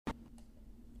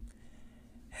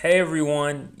Hey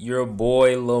everyone, your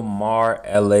boy Lamar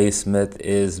LA Smith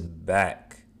is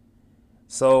back.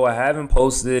 So I haven't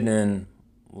posted in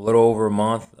a little over a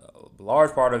month. A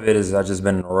large part of it is I just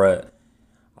been in a rut.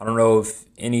 I don't know if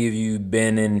any of you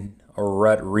been in a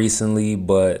rut recently,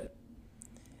 but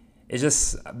it's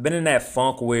just I've been in that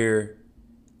funk where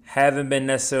haven't been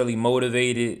necessarily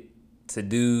motivated to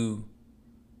do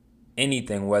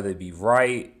anything, whether it be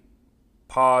write,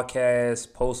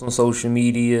 podcast, post on social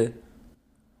media.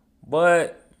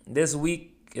 But this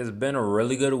week has been a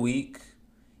really good week.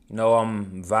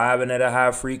 I'm vibing at a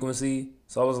high frequency.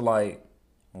 So I was like,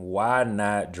 why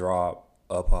not drop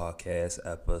a podcast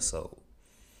episode?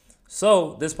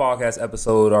 So this podcast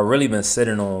episode I've really been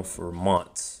sitting on for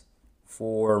months.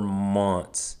 For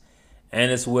months.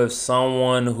 And it's with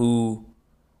someone who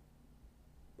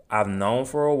I've known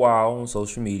for a while on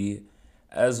social media,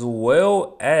 as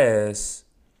well as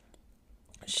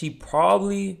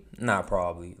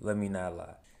let me not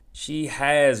lie. She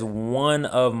has one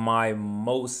of my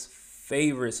most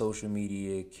favorite social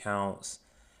media accounts.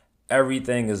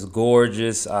 Everything is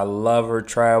gorgeous. I love her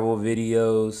travel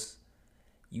videos.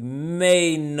 You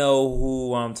may know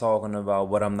who I'm talking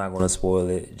about, but I'm not going to spoil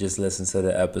it. Just listen to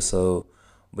the episode.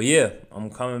 But yeah, I'm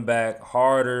coming back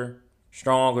harder,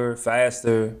 stronger,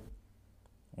 faster.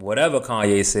 Whatever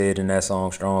Kanye said in that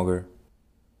song, Stronger.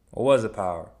 Or was it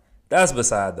Power? That's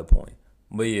beside the point.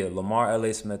 But yeah, Lamar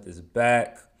LA Smith is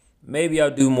back. Maybe I'll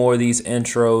do more of these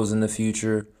intros in the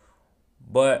future.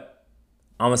 But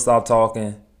I'm going to stop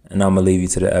talking and I'm going to leave you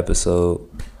to the episode.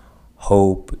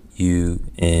 Hope you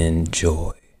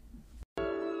enjoy.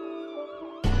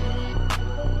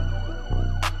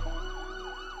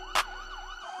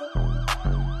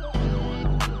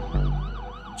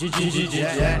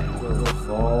 Jack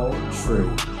of all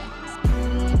trades.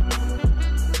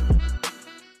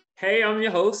 Hey, I'm your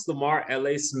host, Lamar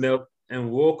L.A. Smith,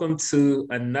 and welcome to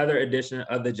another edition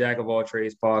of the Jack of All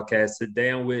Trades podcast. Today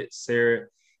I'm with Sarah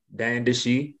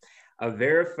Dandashi, a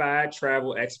verified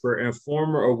travel expert and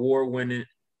former award-winning,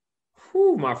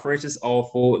 my French is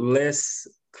awful, Les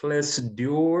Clés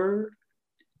d'Or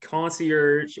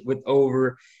concierge with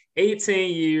over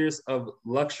 18 years of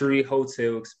luxury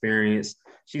hotel experience.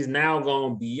 She's now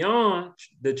gone beyond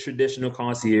the traditional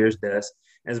concierge desk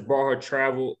and has brought her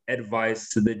travel advice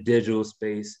to the digital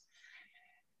space,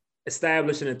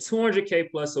 establishing a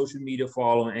 200K plus social media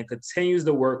following and continues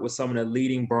to work with some of the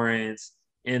leading brands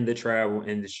in the travel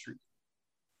industry.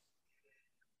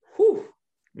 Whew.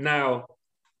 Now,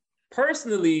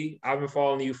 personally, I've been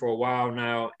following you for a while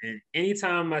now, and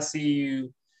anytime I see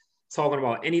you talking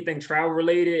about anything travel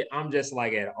related, I'm just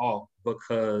like at awe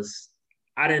because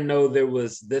I didn't know there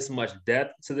was this much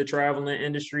depth to the traveling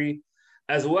industry,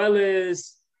 as well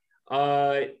as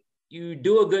uh, you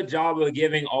do a good job of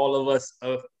giving all of us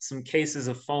some cases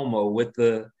of FOMO with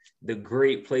the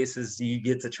great places you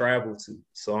get to travel to.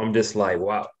 So I'm just like,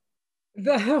 wow.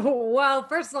 Well,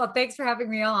 first of all, thanks for having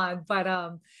me on. But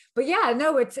yeah,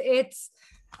 no, it's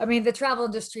I mean, the travel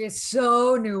industry is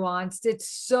so nuanced, it's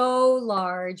so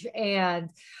large. And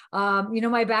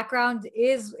my background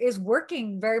is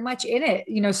working very much in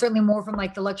it, certainly more from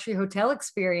like the luxury hotel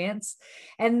experience.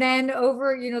 And then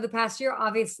over, the past year,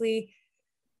 obviously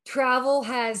travel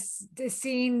has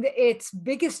seen its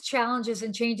biggest challenges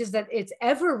and changes that it's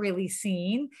ever really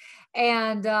seen.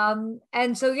 And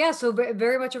so yeah, so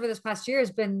very much over this past year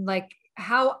has been like,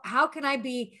 how can I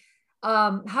be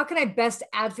how can I best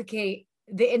advocate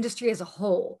the industry as a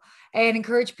whole and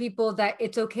encourage people that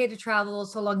it's okay to travel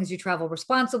so long as you travel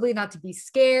responsibly, not to be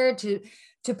scared, to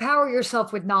power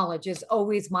yourself with knowledge is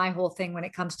always my whole thing when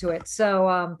it comes to it.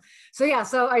 So yeah,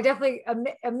 so I definitely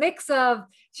a mix of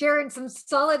sharing some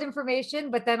solid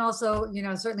information, but then also,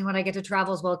 certainly when I get to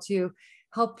travel as well to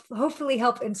hopefully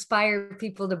help inspire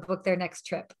people to book their next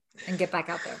trip and get back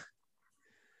out there.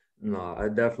 No, I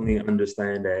definitely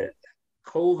understand that.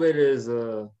 COVID is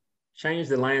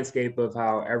changed the landscape of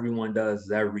how everyone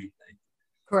does everything.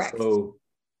 Correct. So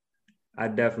I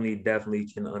definitely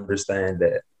can understand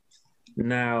that.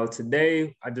 Now,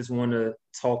 today, I just want to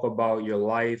talk about your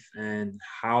life and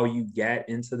how you got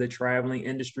into the traveling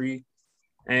industry.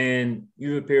 And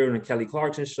you've appeared on the Kelly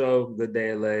Clarkson Show, Good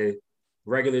Day LA,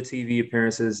 regular TV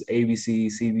appearances, ABC,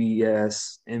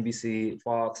 CBS, NBC,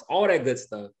 Fox, all that good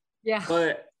stuff. Yeah.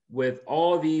 But with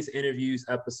all these interviews,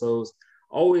 episodes,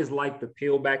 always like to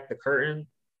peel back the curtain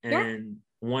Yeah. and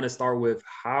want to start with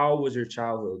how was your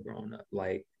childhood growing up?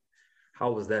 Like,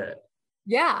 how was that?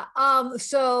 Yeah.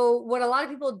 So what a lot of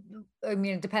people, I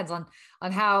mean, it depends on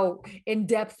how in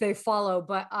depth they follow,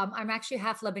 but I'm actually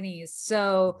half Lebanese.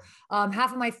 So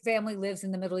half of my family lives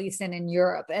in the Middle East and in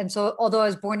Europe. And so although I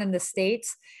was born in the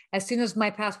States, as soon as my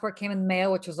passport came in the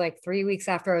mail, which was like 3 weeks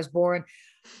after I was born,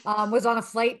 was on a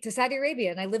flight to Saudi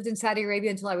Arabia. And I lived in Saudi Arabia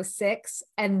until I was 6.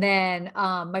 And then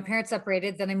my parents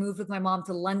separated. Then I moved with my mom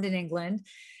to London, England.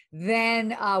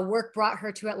 Then work brought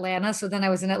her to Atlanta. So then I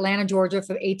was in Atlanta, Georgia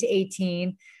from 8 to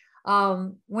 18.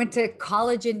 Went to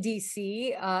college in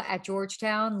DC at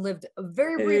Georgetown, lived a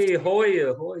very brief. Hey,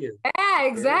 Hoya, Hoya. Yeah, Yeah,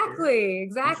 yeah. exactly.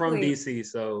 I'm from Exactly. DC,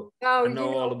 so So I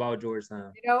know all about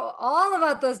Georgetown. all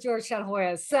about those Georgetown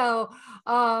Hoyas. So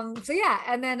yeah,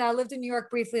 and then I lived in New York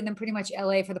briefly, and then pretty much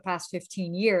LA for the past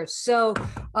 15 years. So,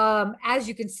 as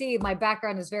you can see, my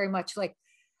background is very much like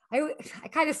I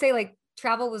kind of say like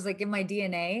travel was like in my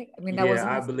DNA. I mean, that Yeah, wasn't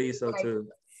I believe necessarily so what I too.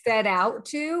 set out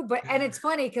to, but and it's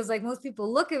funny because like most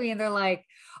people look at me and they're like,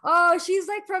 "Oh, she's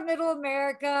like from Middle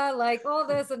America, like all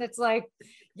this," and it's like,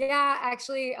 yeah,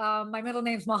 actually, my middle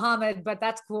name's Mohammed, but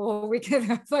that's cool. We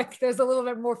can like, there's a little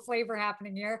bit more flavor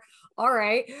happening here. All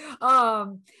right,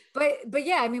 but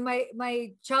yeah, I mean,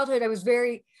 my childhood, I was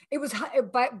very. It was,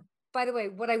 but by the way,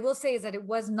 what I will say is that it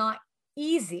was not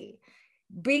easy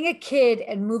being a kid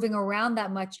and moving around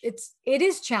that much. It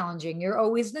is challenging. You're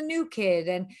always the new kid,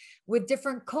 and with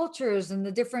different cultures and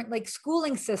the different like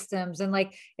schooling systems, and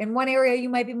like in one area you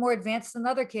might be more advanced than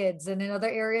other kids, and in other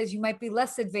areas you might be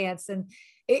less advanced, and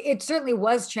it certainly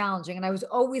was challenging, and I was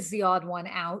always the odd one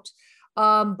out.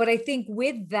 But I think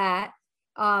with that,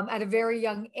 at a very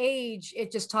young age,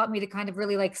 it just taught me to kind of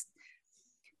really like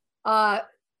uh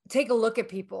take a look at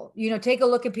people, take a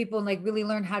look at people and like really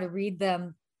learn how to read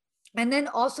them. And then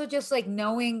also just like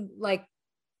knowing like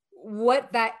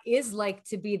what that is like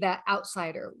to be that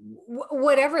outsider,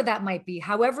 whatever that might be,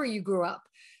 however you grew up.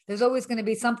 There's always going to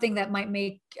be something that might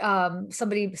make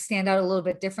somebody stand out a little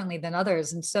bit differently than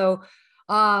others. And so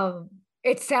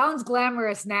it sounds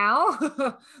glamorous now,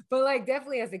 but like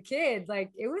definitely as a kid,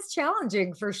 like it was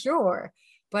challenging for sure.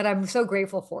 But I'm so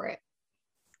grateful for it.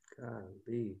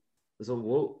 Golly. So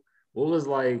what was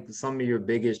like some of your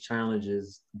biggest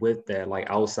challenges with that? Like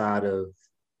outside of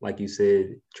like you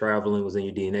said, traveling was in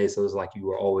your DNA. So it's like you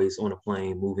were always on a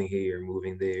plane, moving here,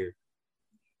 moving there.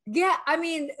 Yeah, I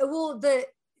mean, well,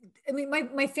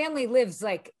 my family lives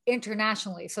like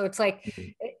internationally, so it's like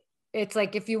Mhm. it's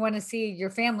like if you want to see your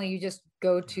family, you just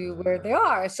go to where they Uh,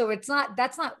 are. So it's not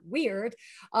that's not weird.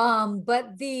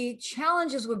 But the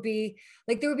challenges would be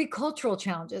like there would be cultural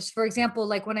challenges. For example,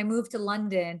 like when I moved to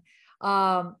London,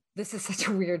 this is such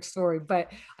a weird story,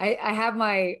 but I have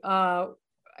my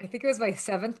I think it was my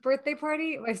seventh birthday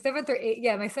party, my seventh or eighth,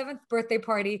 yeah, my seventh birthday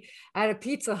party at a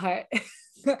Pizza Hut.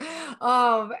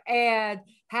 And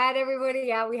had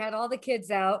everybody out. We had all the kids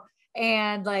out,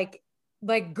 and like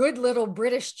good little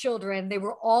British children, they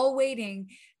were all waiting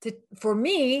to for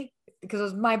me because it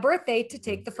was my birthday to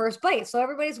take the first bite. So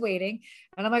everybody's waiting,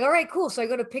 and I'm like, all right, cool. So I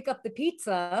go to pick up the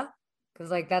pizza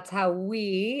because like that's how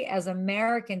we as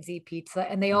Americans eat pizza,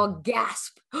 and they all mhm.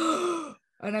 gasp.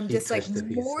 And I'm He just like touched the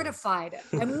pizza. mortified.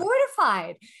 I'm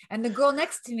mortified. And the girl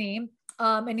next to me,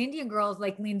 an Indian girl,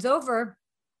 like leans over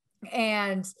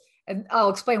and I'll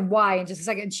explain why in just a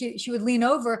second. She would lean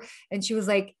over and she was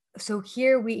like, "So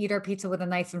here we eat our pizza with a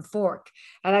knife and fork,"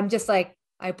 and I'm just like.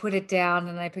 I put it down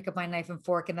and I pick up my knife and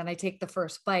fork and then I take the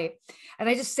first bite. And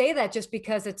I just say that just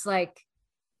because it's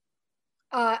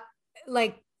uh,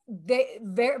 like they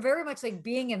very much like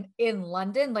being in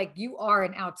London, like you are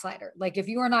an outsider. Like if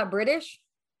you are not British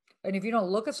and if you don't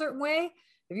look a certain way,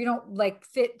 if you don't like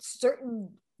fit certain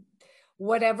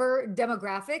whatever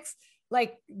demographics,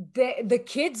 like the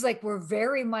kids like were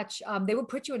very much they would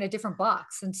put you in a different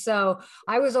box, and so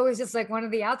I was always just like one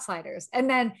of the outsiders. And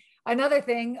then another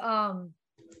thing,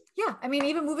 yeah, I mean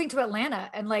even moving to Atlanta,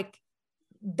 and like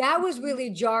that was really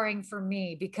jarring for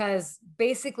me because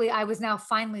basically I was now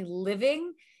finally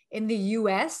living in the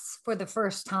US for the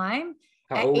first time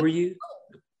How at old eight. were you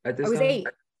at I this was time? 8.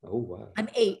 Oh wow. I'm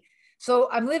 8. So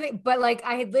I'm living, but like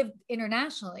I had lived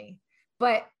internationally,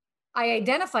 but I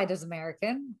identified as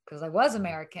American because I was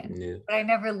American, Yeah. but I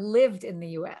never lived in the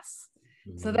US.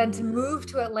 So then to move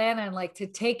to Mm. Atlanta and like to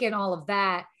take in all of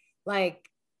that, like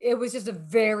it was just a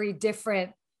very different,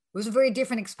 it was a very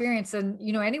different experience than,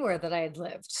 anywhere that I had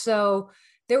lived. So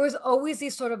there was always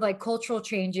these sort of like cultural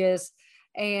changes.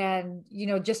 And,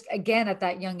 just again, at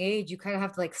that young age, you kind of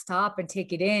have to like stop and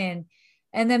take it in,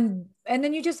 and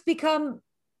then you just become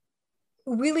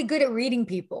really good at reading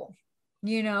people,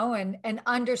 and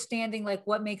understanding like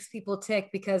what makes people tick,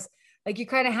 because like you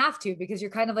kind of have to, because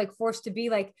you're kind of like forced to be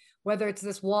like, whether it's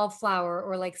this wallflower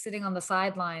or like sitting on the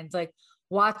sidelines, like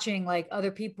watching like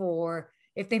other people, or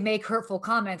if they make hurtful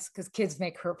comments, because kids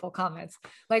make hurtful comments,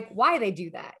 like why they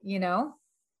do that, you know?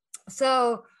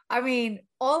 So, I mean,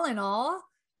 all in all,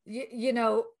 you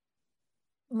know,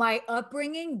 my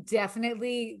upbringing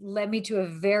definitely led me to a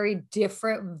very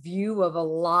different view of a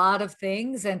lot of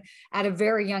things. And at a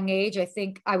very young age, I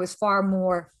think I was far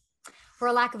more, for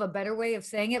a lack of a better way of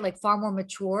saying it, like far more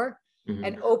mature and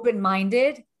Mm-hmm.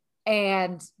 open-minded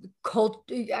and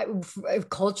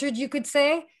cultured, you could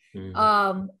say. Mm-hmm.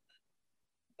 Um,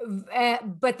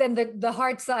 but then the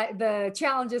hard side, the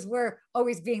challenges were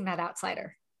always being that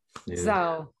outsider. Yeah.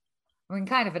 So, I mean,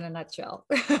 kind of in a nutshell.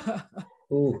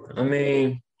 Ooh, I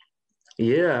mean,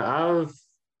 yeah, I've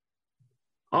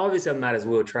obviously I'm not as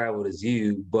well traveled as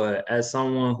you, but as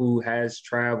someone who has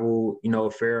traveled, a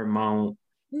fair amount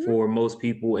Mhm. for most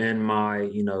people in my,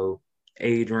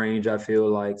 age range, I feel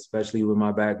like, especially with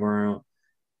my background,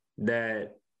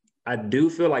 that I do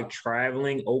feel like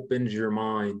traveling opens your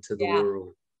mind to the Yeah,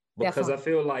 world. Because I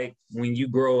definitely. feel like when you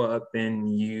grow up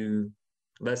and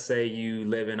let's say you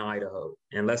live in Idaho,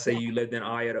 and let's say Yeah. you lived in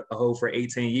Idaho for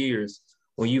 18 years,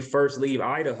 when you first leave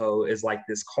Idaho, it's like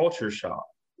this culture shock.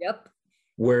 Yep.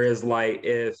 Whereas, like,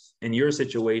 if in your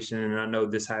situation, and I know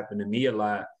this happened to me a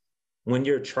lot, when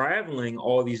you're traveling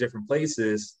all these different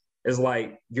places, it's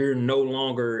like you're no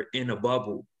longer in a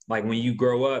bubble. Like when you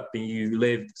grow up and you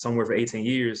live somewhere for 18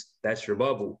 years, that's your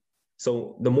bubble.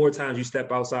 So the more times you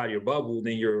step outside your bubble,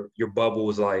 then your bubble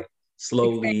is like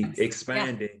slowly Expands. Yeah.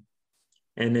 expanding.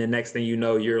 And then next thing you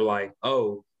know, you're like,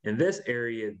 oh, in this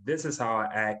area, this is how I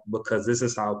act because this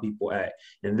is how people act.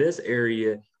 In this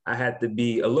area, I had to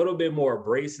be a little bit more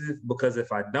abrasive because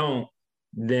if I don't,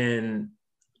 then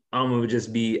I'm gonna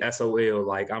just be SOL,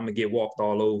 like I'm gonna get walked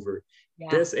all over. Yeah.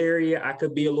 This area, I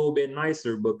could be a little bit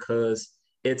nicer because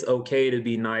it's okay to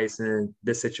be nice in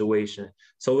this situation.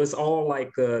 So it's all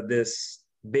like this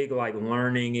big like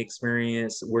learning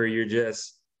experience where you're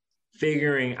just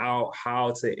figuring out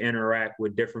how to interact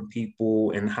with different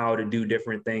people and how to do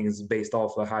different things based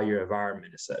off of how your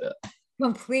environment is set up.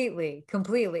 Completely,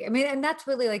 completely. I mean, and that's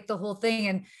really like the whole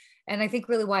thing. And I think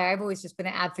really why I've always just been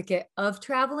an advocate of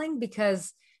traveling,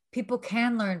 because people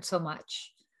can learn so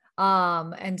much.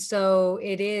 And so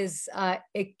it is I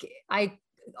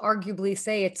arguably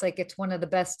say it's like it's one of the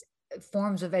best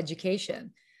forms of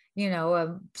education, you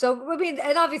know. So I mean,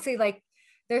 and obviously like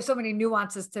there's so many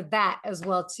nuances to that as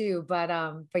well too. But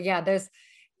yeah,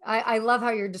 I love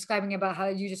how you're describing about how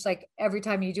you just like every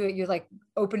time you do it, you're like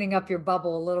opening up your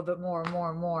bubble a little bit more and more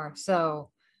and more.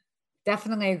 So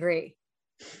definitely agree.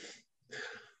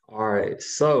 All right.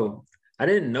 So I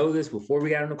didn't know this before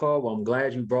we got on the call, but I'm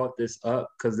glad you brought this up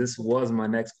because this was my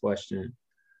next question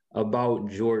about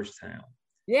Georgetown.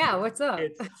 Yeah, what's up?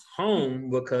 It's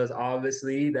home because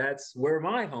obviously that's where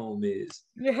my home is.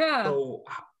 Yeah. So,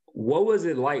 what was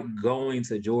it like going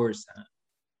to Georgetown?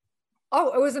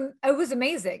 Oh, it was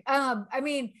amazing. I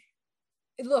mean,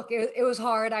 look, it was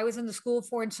hard. I was in the School of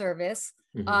Foreign Service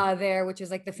Hmm. there, which is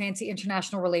like the fancy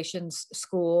international relations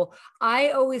school. I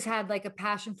always had like a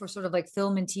passion for sort of like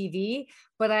film and TV,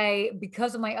 but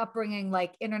because of my upbringing,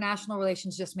 like international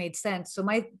relations just made sense. So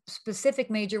my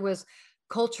specific major was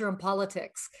culture and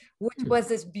politics, which was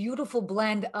this beautiful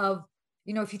blend of,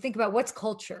 you know, if you think about what's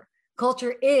culture,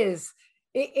 culture is,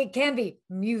 it can be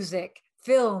music,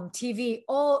 film, TV,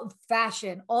 all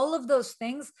fashion, all of those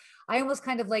things. I almost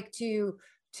kind of like to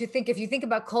think, if you think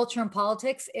about culture and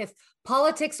politics, if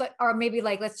politics are maybe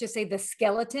like, let's just say the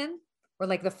skeleton or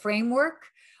like the framework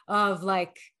of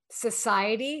like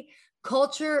society,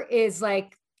 culture is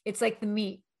like, it's like the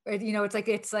meat, or, you know, it's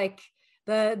like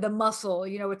the muscle,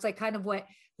 you know, it's like kind of what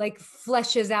like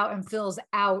fleshes out and fills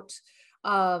out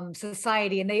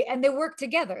society, and they work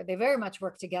together, they very much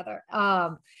work together.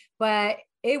 But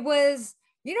it was,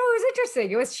 you know, it was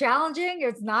interesting, it was challenging,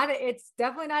 it's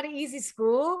definitely not an easy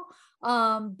school.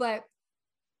 But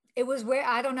it was where,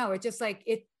 I don't know, it just like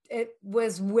it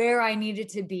was where I needed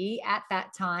to be at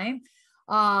that time.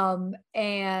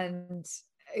 And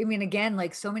I mean, again,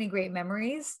 like so many great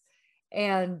memories.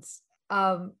 And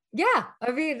yeah,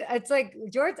 I mean, it's like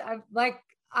George, I'm like,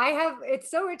 I have,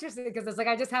 it's so interesting because it's like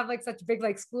I just have like such big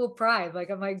like school pride. Like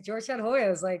I'm like Georgetown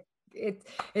Hoya is like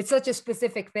it's such a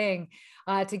specific thing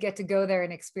to get to go there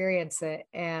and experience it.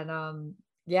 And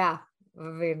yeah, I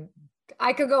mean,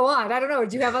 I could go on. I don't know.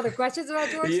 Do you have other questions about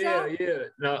Yeah, Georgetown? yeah.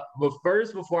 No, but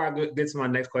first, before I get to my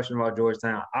next question about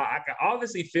Georgetown, I can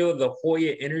obviously feel the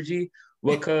Hoya energy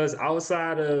because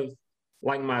outside of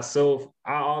like myself,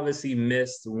 I obviously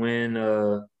missed when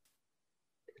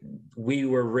we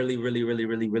were really, really, really,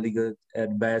 really, really good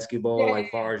at basketball, Yeah.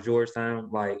 like far as Georgetown.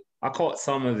 Like I caught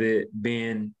some of it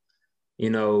being, you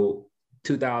know,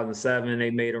 2007,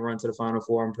 they made a run to the Final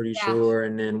Four, I'm pretty Yeah. sure.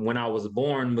 And then when I was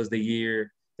born was the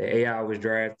year that AI was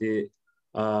drafted.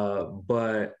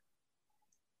 But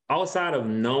outside of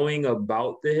knowing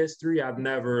about the history, I've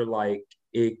never like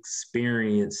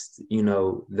experienced,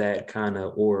 that kind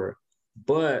of aura.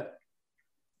 But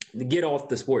to get off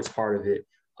the sports part of it,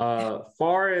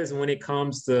 far as when it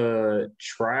comes to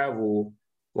travel,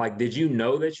 like, did you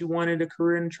know that you wanted a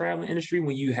career in the travel industry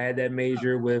when you had that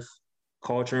major with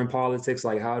culture and politics?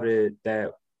 Like, how did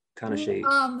that kind of shape?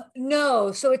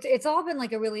 No. So it's all been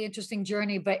like a really interesting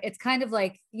journey, but it's kind of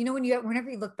like, whenever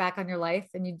you look back on your life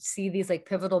and you see these like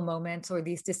pivotal moments or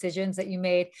these decisions that you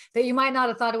made that you might not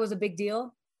have thought it was a big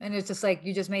deal. And it's just like,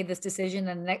 you just made this decision.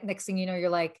 And next thing you know, you're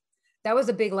like, that was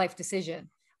a big life decision,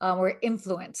 or it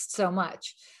influenced so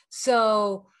much.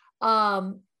 So,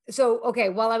 okay.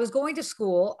 While I was going to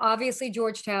school, obviously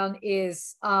Georgetown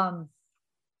is, how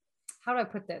do I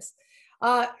put this?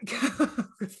 Uh,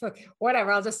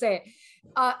 Whatever, I'll just say it.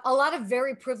 A lot of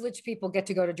very privileged people get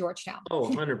to go to Georgetown. Oh,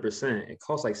 100%. It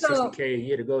costs like So 60K a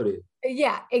year to go there.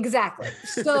 yeah, exactly.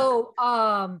 So,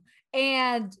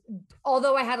 and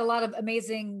although I had a lot of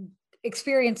amazing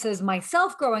experiences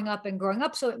myself growing up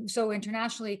so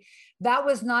internationally, that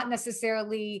was not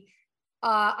necessarily,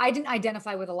 I didn't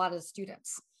identify with a lot of the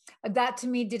students. That to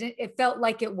me it felt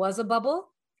like it was a bubble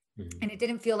and it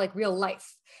didn't feel like real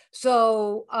life.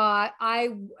 So I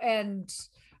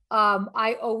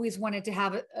always wanted to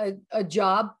have a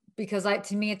job because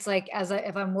to me, it's like,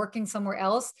 if I'm working somewhere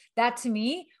else, that to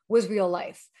me was real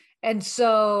life. And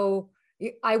so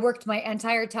I worked my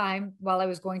entire time while I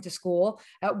was going to school.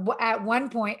 At one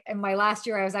point in my last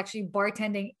year, I was actually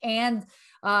bartending and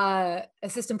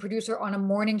assistant producer on a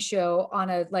morning show on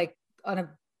a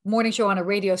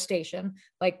radio station,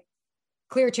 like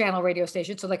Clear Channel radio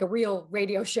station, so like a real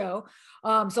radio show.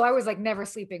 So I was like never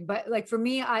sleeping. But like for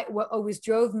me, what always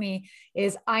drove me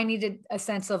is I needed a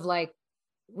sense of like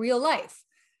real life.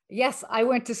 Yes, I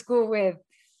went to school with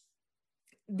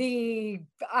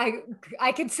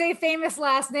I could say famous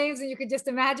last names and you could just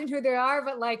imagine who they are,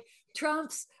 but like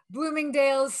Trumps,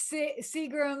 Bloomingdale's,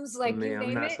 Seagrams, I like mean, you I'm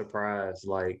name not it, surprised.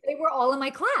 Like, they were all in my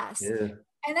class. yeah.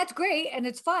 And that's great and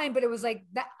it's fine, but it was like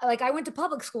that. Like I went to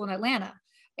public school in Atlanta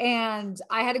and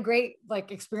I had a great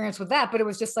like experience with that, but it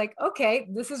was just like, okay,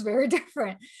 this is very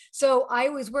different. So I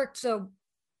always worked. So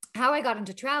how I got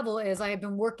into travel is I had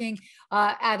been working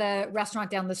at a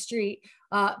restaurant down the street,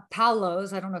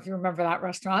 Paolo's. I don't know if you remember that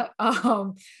restaurant,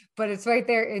 but it's right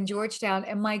there in Georgetown.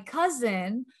 And my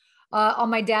cousin, on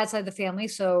my dad's side of the family,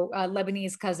 so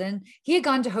Lebanese cousin, he had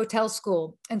gone to hotel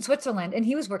school in Switzerland and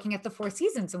he was working at the Four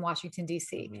Seasons in Washington,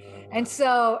 D.C. And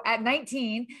so at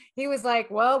 19, he was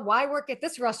like, well, why work at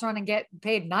this restaurant and get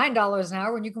paid $9 an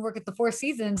hour when you can work at the Four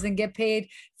Seasons and get paid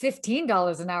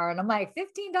 $15 an hour? And I'm like,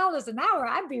 $15 an hour,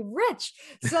 I'd be rich.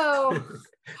 So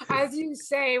as you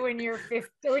say, when you're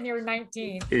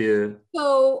 19. Yeah.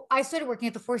 So I started working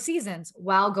at the Four Seasons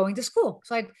while going to school.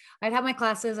 So I'd have my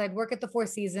classes, I'd work at the Four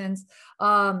Seasons.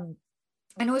 And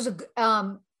it was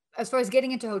as far as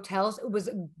getting into hotels, it was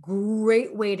a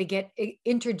great way to get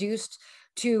introduced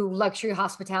to luxury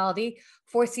hospitality.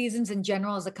 Four Seasons in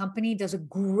general as a company does a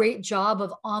great job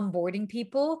of onboarding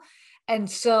people. And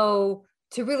so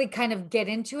to really kind of get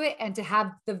into it and to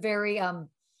have a very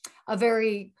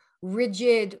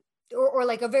rigid or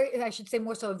like I should say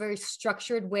more so a very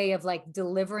structured way of like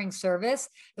delivering service.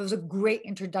 It was a great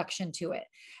introduction to it.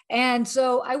 And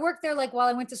so I worked there like while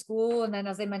I went to school. And then,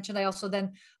 as I mentioned, I also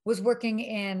then was working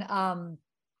in,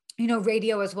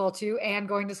 radio as well too, and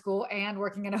going to school and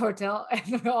working in a hotel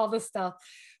and all this stuff.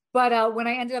 But when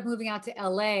I ended up moving out to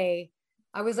LA,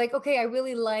 I was like, okay, I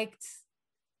really liked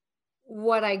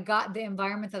what I got, the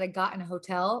environment that I got in a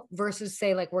hotel versus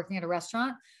say like working at a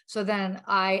restaurant. So then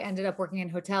I ended up working in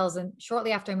hotels. And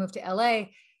shortly after I moved to LA,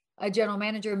 a general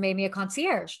manager made me a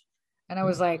concierge. And I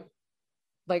was like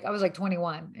I was like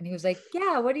 21. And he was like,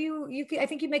 yeah, what do you I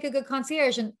think you make a good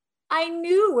concierge. And I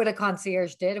knew what a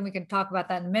concierge did. And we can talk about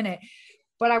that in a minute.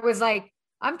 But I was like,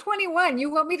 I'm 21. You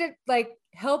want me to like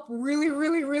help really,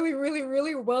 really, really, really,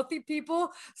 really wealthy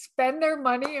people spend their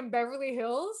money in Beverly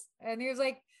Hills? And he was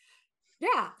like,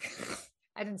 yeah.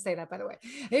 I didn't say that, by the way.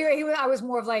 I was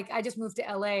more of like, I just moved to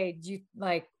LA. Do you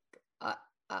like,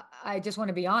 I just want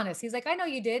to be honest. He's like, I know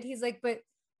you did. He's like, but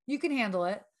you can handle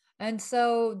it. And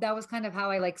so that was kind of how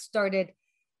I like started,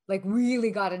 like really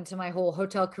got into my whole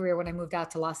hotel career when I moved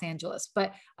out to Los Angeles.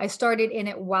 But I started in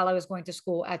it while I was going to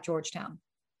school at Georgetown.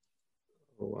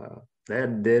 Oh, wow.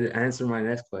 that did answer my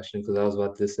next question because I was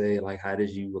about to say, like, how did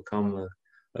you become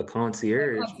a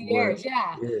concierge? But Concierge,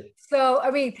 yeah. yeah. So,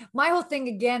 I mean, my whole thing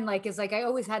again, like, is like I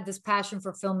always had this passion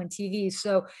for film and TV.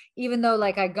 So even though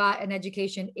like I got an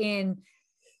education in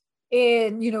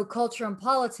culture and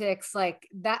politics, like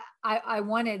that, I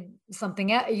wanted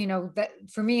something else, that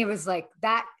for me it was like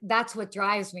that's what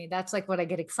drives me, that's like what I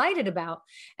get excited about.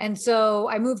 And so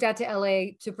I moved out to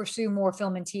LA to pursue more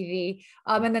film and TV,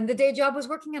 and then the day job was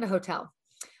working at a hotel.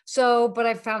 So but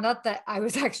I found out that I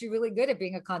was actually really good at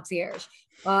being a concierge.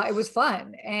 It was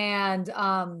fun, and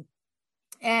I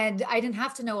didn't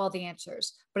have to know all the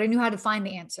answers, but I knew how to find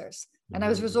the answers, and I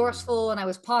was resourceful and I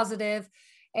was positive,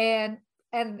 and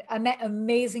I met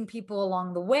amazing people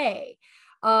along the way.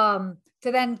 To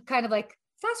then kind of like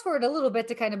fast forward a little bit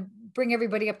to kind of bring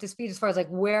everybody up to speed as far as like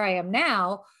where I am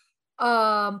now.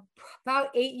 About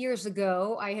 8 years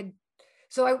ago, I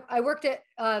worked at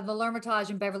the L'Ermitage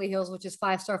in Beverly Hills, which is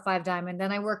 5-star, 5 diamond.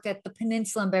 Then I worked at the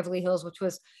Peninsula in Beverly Hills, which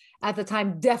was at the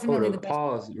time definitely Hold the up, best.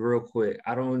 pause real quick.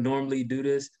 I don't normally do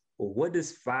this, but what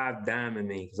does 5 diamond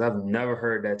mean? Because I've never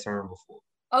heard that term before.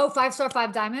 Oh, 5-star,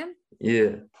 5 diamond.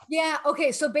 Yeah. Yeah.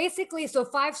 Okay. So basically, so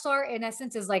 5-star in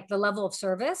essence is like the level of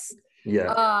service.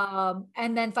 Yeah.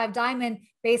 And then 5 diamond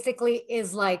basically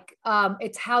is like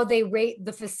it's how they rate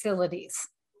the facilities.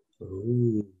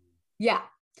 Ooh. Yeah.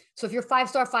 So if you're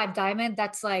 5-star, 5 diamond,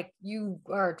 that's like you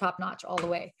are top notch all the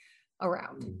way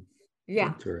around. Yeah.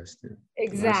 Interesting.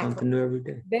 Exactly. Learn something new every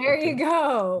day. There you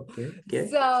go. Okay.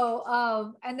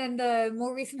 So, and then the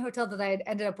more recent hotel that I had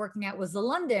ended up working at was the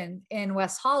London in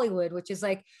West Hollywood, which is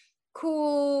like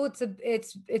cool.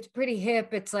 It's pretty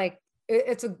hip. It's like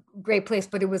it's a great place,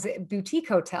 but it was a boutique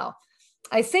hotel.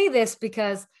 I say this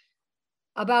because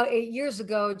about 8 years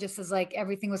ago, just as like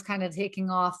everything was kind of taking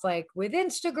off, like with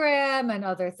Instagram and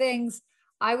other things,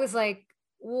 I was like,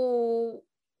 well,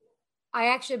 I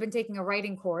actually have been taking a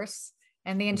writing course,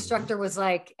 and the instructor was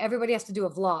like, everybody has to do a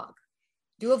vlog.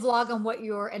 Do a vlog on what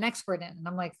you're an expert in. And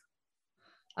I'm like,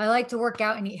 I like to work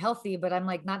out and eat healthy, but I'm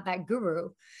like not that guru.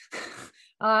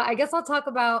 I guess I'll talk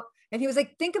about, and he was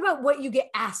like, think about what you get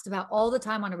asked about all the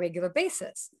time on a regular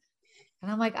basis.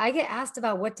 And I'm like, I get asked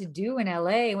about what to do in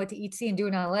LA and what to eat, see, and do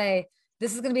in LA.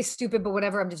 This is going to be stupid, but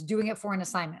whatever. I'm just doing it for an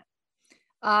assignment.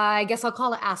 I guess I'll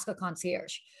call it Ask a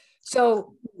Concierge.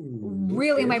 So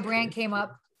really my brand came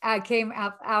up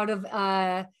out of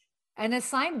an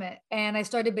assignment, and I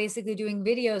started basically doing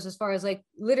videos as far as like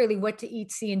literally what to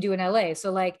eat, see, and do in LA.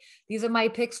 So like these are my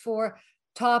picks for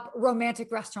top romantic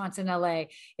restaurants in LA.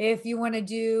 If you want to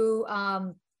do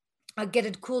get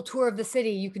a cool tour of the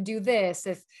city, you can do this.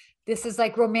 If this is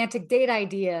like romantic date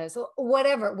ideas,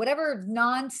 whatever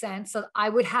nonsense that I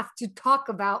would have to talk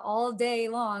about all day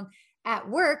long at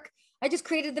work, I just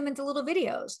created them into little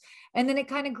videos, and then it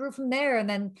kind of grew from there. And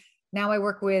then now I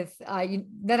work with,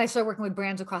 then I started working with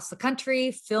brands across the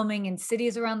country, filming in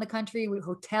cities around the country, with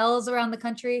hotels around the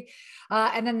country,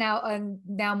 and then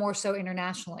now more so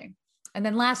internationally. And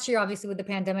then last year, obviously with the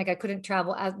pandemic, I couldn't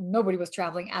travel, as nobody was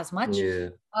traveling as much. Yeah.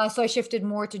 So I shifted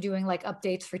more to doing like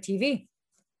updates for TV.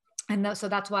 And so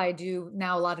that's why I do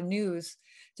now a lot of news,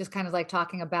 just kind of like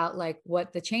talking about like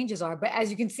what the changes are. But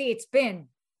as you can see, it's been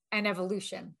an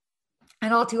evolution.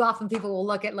 And all too often people will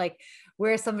look at like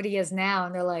where somebody is now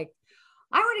and they're like,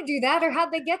 I want to do that, or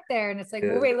how'd they get there? And it's like,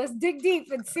 well, wait, let's dig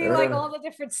deep and see like all the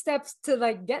different steps to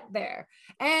like get there.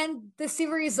 And the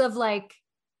series of like,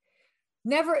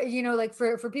 never, like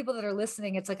for people that are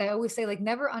listening, it's like, I always say, like,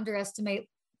 never underestimate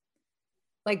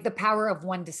like the power of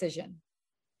one decision,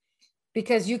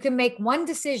 because you can make one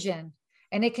decision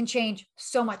and it can change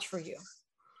so much for you.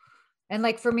 And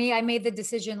like for me, I made the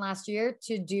decision last year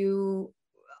to do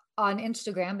on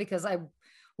Instagram because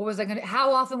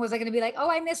how often was I going to be like, oh,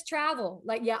 I miss travel?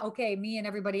 Like, yeah, okay, me and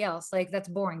everybody else. Like, that's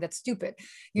boring. That's stupid.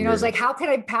 It's like, how can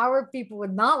I power people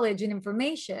with knowledge and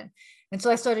information? And so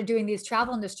I started doing these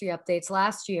travel industry updates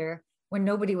last year when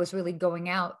nobody was really going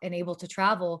out and able to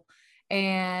travel.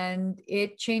 And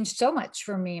it changed so much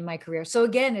for me in my career. So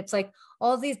again, it's like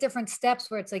all these different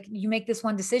steps where it's like you make this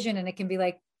one decision and it can be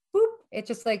like, boop, it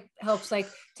just like helps like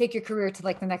take your career to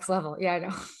like the next level. Yeah, I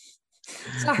know.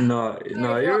 Sorry. No,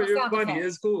 you're funny.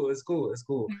 It's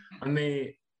cool. I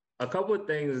mean, a couple of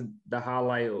things to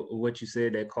highlight what you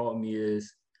said that caught me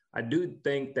is I do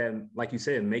think that, like you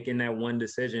said, making that one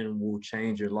decision will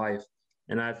change your life.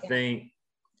 And I think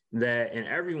that in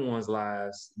everyone's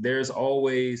lives, there's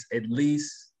always at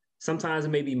least, sometimes it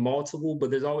may be multiple,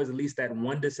 but there's always at least that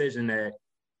one decision that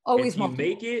if you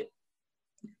make it,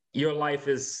 your life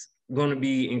is going to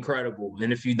be incredible.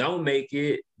 And if you don't make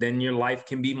it, then your life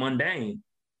can be mundane.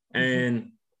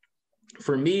 And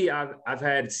For me, I've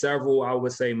had several, I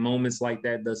would say, moments like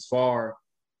that thus far.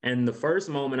 And the first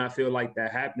moment I feel like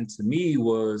that happened to me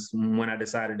was when I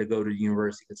decided to go to the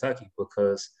University of Kentucky,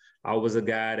 because I was a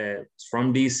guy that's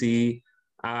from DC.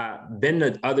 I've been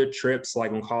to other trips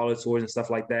like on college tours and stuff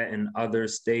like that in other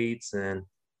states and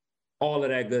all of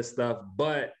that good stuff.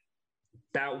 But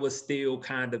that was still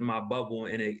kind of my bubble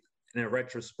in a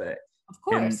retrospect. Of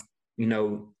And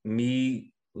course.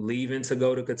 me leaving to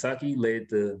go to Kentucky led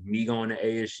to me going to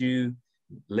ASU,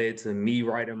 led to me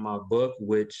writing my book,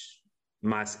 which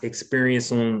my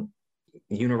experience on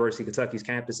University of Kentucky's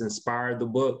campus inspired the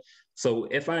book. So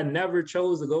if I never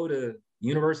chose to go to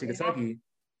University of Yeah, Kentucky,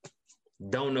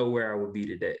 don't know where I would be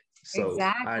today. So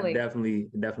I exactly.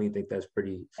 definitely think that's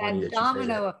pretty funny That that you say that.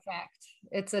 domino effect.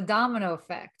 It's a domino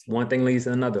effect. One thing leads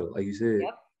to another, like you said.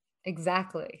 Yep.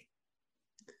 Exactly.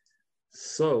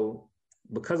 So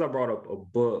because I brought up a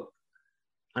book,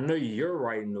 I know you're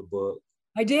writing a book.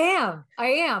 I am. I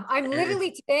am. I'm And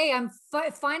literally today, I'm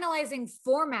finalizing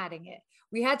formatting it.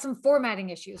 We had some formatting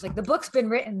issues. Like the book's been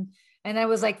written and I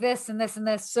was like this and this and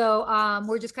this. So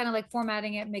we're just kind of like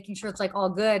formatting it, making sure it's like all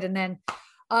good. And then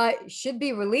should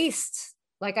be released.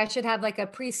 Like I should have like a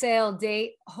pre-sale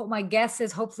date. My guess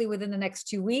is hopefully within the next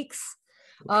 2 weeks.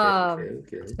 okay.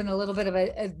 It's been a little bit of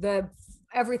the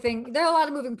everything. There are a lot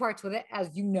of moving parts with it,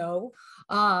 as you know.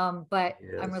 But I'm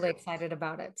Yes. really excited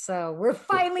about it. So we're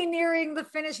finally nearing the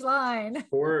finish line.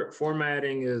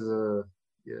 Formatting is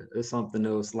it's something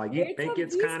else. Like you It's think a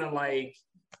it's beast. kind of like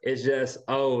it's just,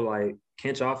 oh, like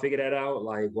can't y'all figure that out?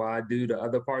 Like why I do the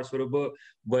other parts for the book?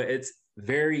 But it's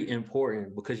very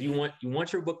important because you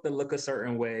want your book to look a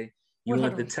certain way. You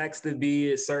want the 100%. text to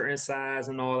be a certain size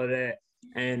and all of that.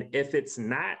 And if it's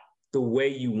not the way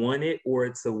you want it, or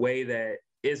it's a way that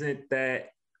isn't that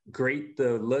great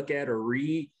to look at or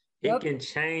read, it Yep. can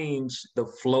change the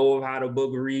flow of how the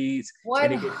book reads,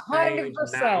 and it can change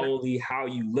not 100%. only how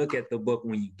you look at the book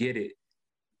when you get it.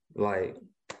 Like,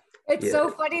 It's yeah, so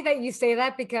funny that you say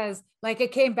that because like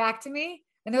it came back to me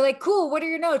and they're like, cool, what are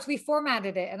your notes? We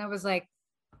formatted it. And I was like,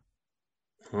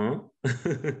 huh?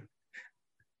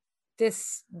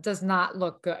 this does not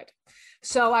look good.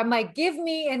 So I'm like, give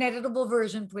me an editable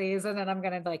version, please. And then I'm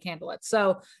gonna like handle it.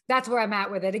 So that's where I'm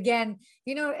at with it. Again,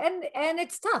 and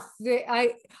it's tough.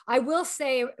 I will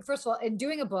say, first of all, in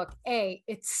doing a book,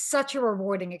 it's such a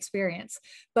rewarding experience.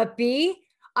 But B,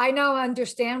 I now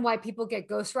understand why people get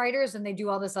ghostwriters and they do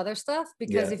all this other stuff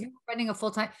because Yeah, if you're running a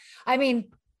full-time, I mean,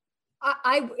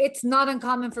 I it's not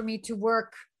uncommon for me to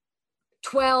work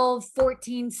 12,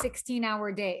 14,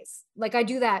 16-hour days. Like I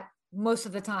do that most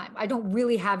of the time. I don't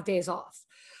really have days off.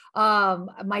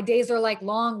 My days are like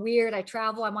long, weird. I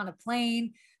travel, I'm on a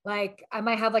plane. Like I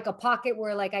might have like a pocket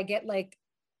where like I get like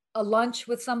a lunch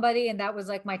with somebody and that was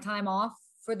like my time off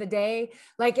for the day.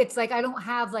 Like it's like I don't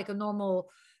have like a normal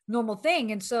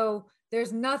thing. And so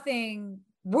there's nothing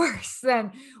worse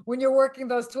than when you're working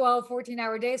those 12,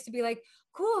 14-hour days to be like,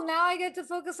 cool, now I get to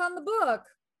focus on the book.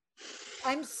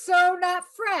 I'm so not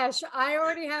fresh. I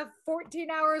already have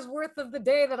 14 hours worth of the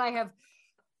day that I have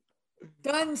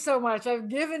done so much. I've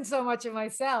given so much of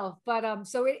myself. But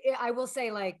so I will say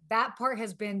like that part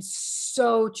has been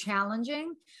so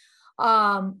challenging.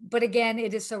 But again,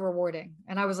 it is so rewarding.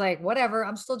 And I was like, whatever,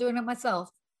 I'm still doing it myself.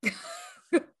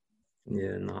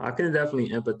 yeah, no, I can definitely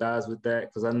empathize with that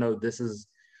because I know this is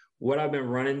what I've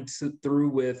been through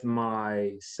with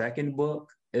my second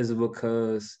book is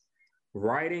because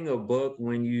writing a book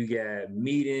when you get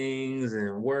meetings and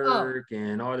Oh, work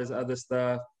and all this other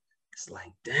stuff, it's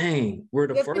like, dang, where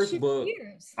the you have to first shift book,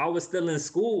 gears. I was still in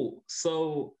school.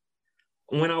 So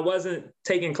when I wasn't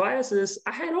taking classes,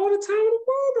 I had all the time in the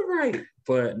world to write.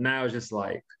 But now it's just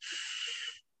like,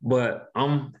 but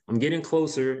I'm getting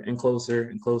closer and closer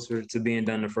and closer to being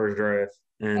done the first draft.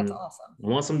 That's And awesome.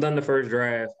 once I'm done the first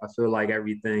draft, I feel like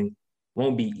everything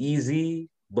won't be easy,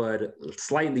 but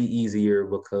slightly easier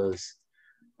because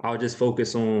I'll just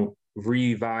focus on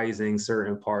revising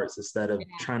certain parts instead of Yeah,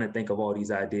 trying to think of all these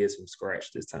ideas from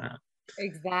scratch this time.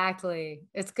 exactly.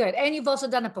 It's good. And you've also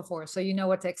done it before, so you know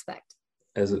what to expect.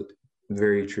 As a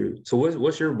very true. So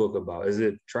what's your book about? Is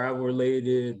it travel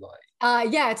related?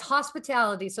 Like, Yeah, it's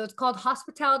hospitality. So it's called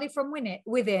Hospitality from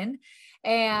Within.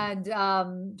 And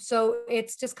so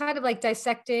it's just kind of like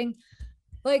dissecting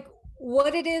like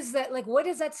what it is that like what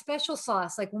is that special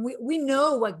sauce? Like when we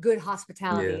know what good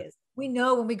hospitality yeah, is. We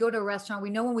know when we go to a restaurant, we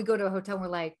know when we go to a hotel, we're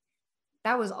like,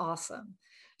 that was awesome.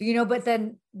 but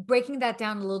then breaking that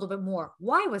down a little bit more.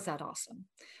 Why was that awesome?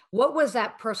 What was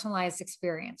that personalized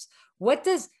experience? What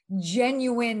does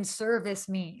genuine service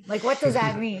mean? Like, what does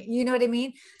that mean? You know what I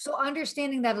mean? So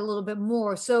understanding that a little bit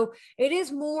more. So it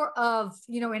is more of,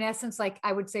 in essence, like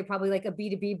I would say probably like a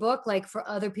B2B book, like for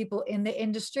other people in the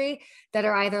industry that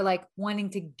are either like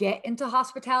wanting to get into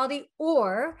hospitality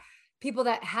or people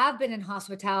that have been in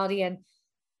hospitality. And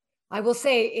I will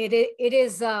say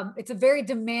it's a very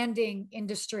demanding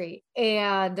industry,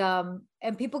 and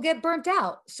people get burnt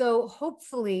out. So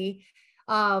hopefully,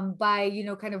 by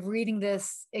kind of reading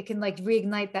this, it can like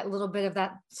reignite that little bit of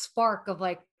that spark of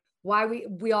like why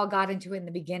we all got into it in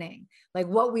the beginning, like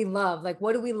what we love, like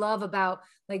what do we love about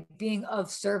like being of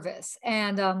service,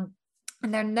 and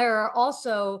then there are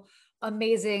also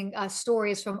amazing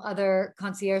stories from other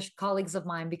concierge colleagues of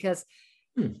mine because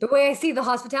the way I see the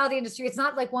hospitality industry, it's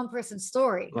not like one person's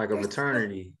story. Like a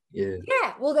fraternity. Yeah.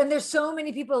 Yeah. Well, then there's so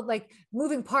many people like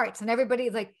moving parts, and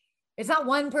everybody's like, it's not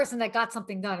one person that got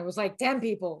something done. It was like 10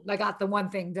 people that got the one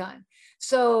thing done.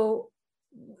 So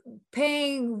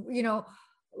paying,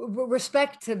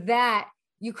 respect to that,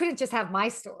 you couldn't just have my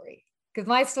story because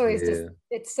my story is just,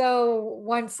 it's so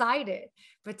one-sided,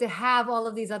 but to have all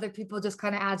of these other people just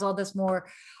kind of adds all this more,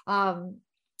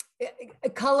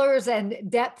 colors and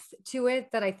depth to it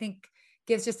that I think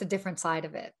gives just a different side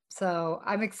of it. So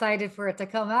I'm excited for it to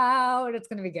come out. It's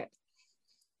going to be good.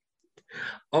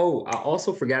 Oh, I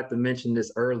also forgot to mention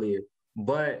this earlier,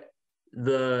 but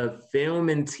the film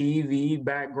and TV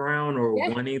background or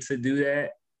wanting to do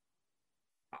that,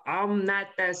 I'm not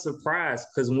that surprised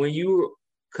because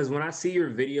when I see your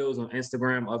videos on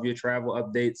Instagram of your travel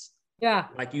updates,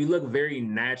 like you look very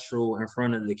natural in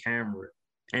front of the camera.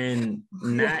 And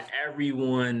not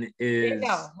everyone is.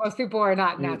 No, most people are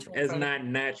not natural. It's not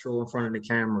natural in front of the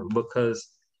camera because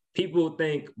people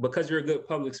think because you're a good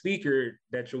public speaker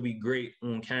that you'll be great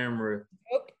on camera.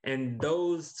 Nope. And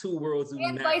those two worlds do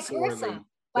not vice versa.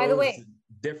 By the way,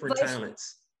 different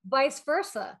talents. Vice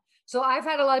versa. So I've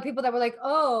had a lot of people that were like,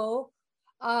 "Oh,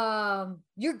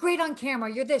 you're great on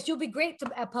camera. You're this. You'll be great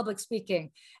at public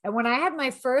speaking." And when I had my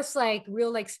first like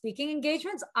real like speaking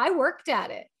engagements, I worked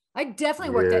at it. I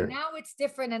definitely worked at it. Now it's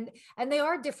different, and they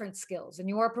are different skills, and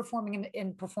you are performing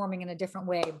in a different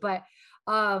way. But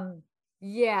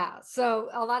so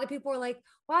a lot of people are like,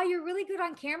 "Wow, you're really good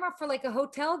on camera for like a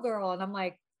hotel girl," and I'm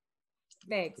like,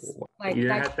 "Thanks." Like you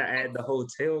have to add the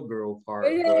hotel girl part.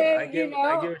 I get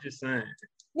what you're saying.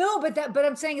 No, but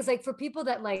I'm saying it's like for people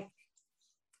that like,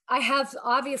 I have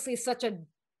obviously such a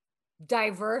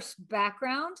diverse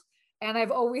background, and I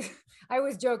always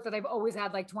joke that I've always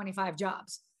had like 25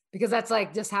 jobs. Because that's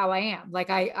like just how I am. Like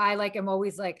I like am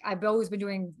always like I've always been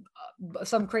doing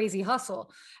some crazy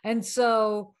hustle, and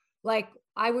so like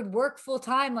I would work full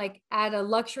time like at a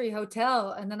luxury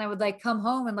hotel, and then I would like come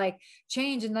home and like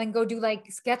change and then go do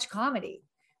like sketch comedy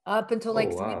up until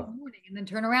like 3 in the morning, and then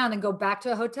turn around and go back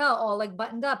to a hotel all like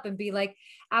buttoned up and be like,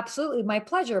 absolutely my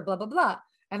pleasure, blah blah blah,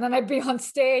 and then I'd be on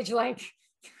stage like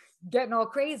getting all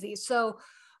crazy. So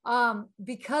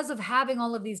because of having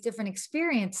all of these different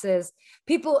experiences,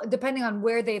 people, depending on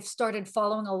where they've started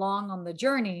following along on the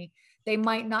journey, they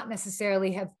might not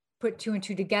necessarily have put two and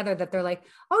two together that they're like,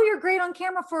 "Oh, you're great on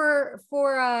camera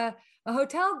for a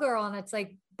hotel girl." And it's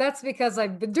like, that's because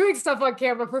I've been doing stuff on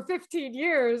camera for 15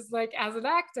 years, like as an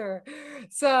actor.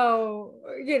 So,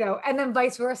 and then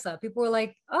vice versa. People were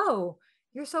like, "Oh,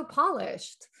 you're so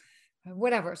polished,"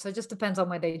 whatever. So it just depends on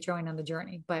where they join on the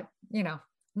journey, but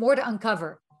more to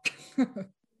uncover.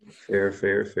 Fair.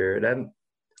 That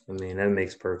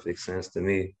makes perfect sense to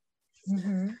me.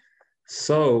 Mm-hmm.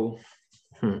 So,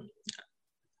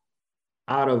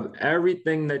 out of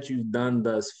everything that you've done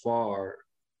thus far,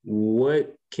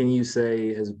 what can you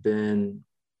say has been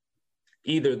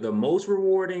either the most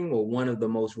rewarding or one of the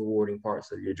most rewarding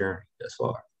parts of your journey thus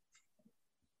far?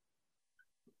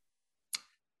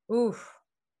 Oof.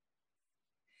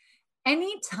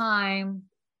 Anytime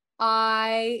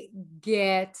I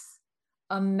get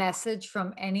a message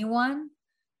from anyone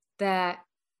that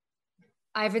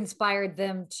I've inspired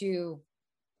them to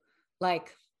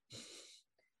like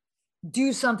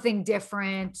do something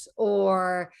different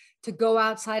or to go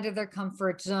outside of their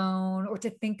comfort zone or to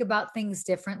think about things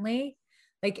differently,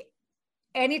 like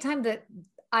anytime that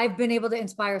I've been able to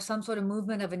inspire some sort of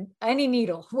movement of any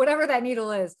needle, whatever that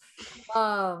needle is,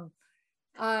 that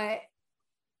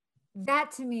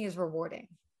to me is rewarding.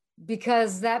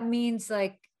 Because that means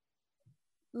like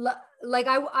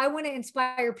I want to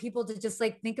inspire people to just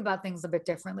like think about things a bit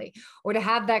differently, or to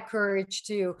have that courage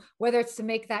to, whether it's to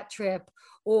make that trip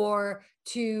or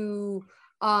to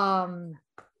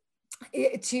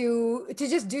to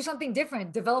just do something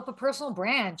different, develop a personal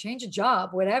brand, change a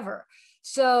job, whatever.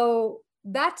 So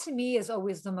that to me is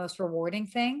always the most rewarding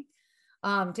thing,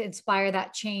 to inspire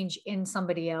that change in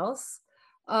somebody else.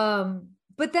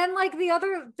 But then like the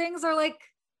other things are like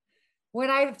when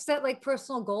I've set like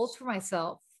personal goals for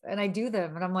myself and I do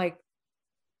them and I'm like,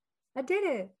 I did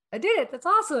it. I did it. That's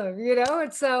awesome, you know?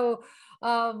 And so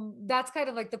that's kind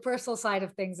of like the personal side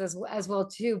of things as well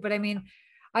too. But I mean,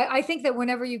 I think that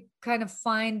whenever you kind of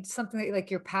find something that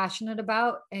like you're passionate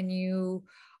about and you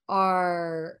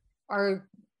are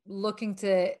looking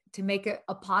to make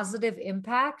a positive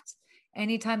impact,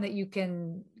 anytime that you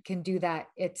can do that,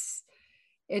 it's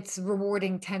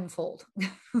rewarding tenfold.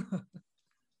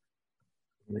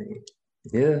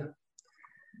 Yeah,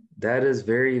 that is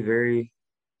very, very,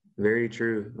 very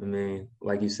true. I mean,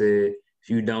 like you said, if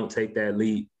you don't take that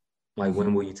leap, like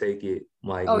when will you take it?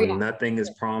 Like Oh yeah. nothing is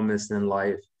promised in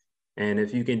life. And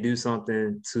if you can do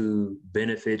something to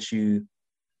benefit you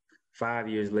 5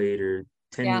 years later,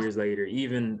 10 Yeah. years later,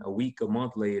 even a week, a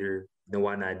month later, then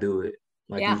why not do it?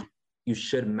 Like Yeah. you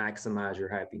should maximize your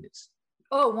happiness.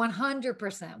 Oh,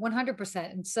 100%,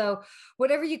 100%. And so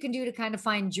whatever you can do to kind of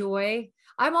find joy.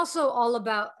 I'm also all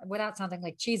about, without sounding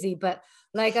like cheesy, but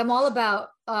like I'm all about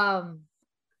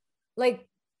like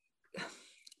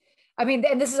I mean,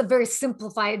 and this is a very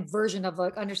simplified version of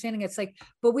like understanding it's like,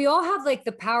 but we all have like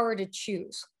the power to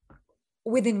choose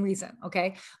within reason.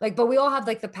 Okay. Like, but we all have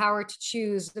like the power to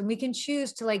choose and we can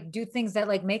choose to like do things that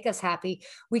like make us happy.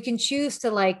 We can choose to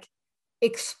like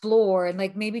explore and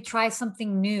like maybe try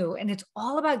something new. And it's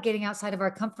all about getting outside of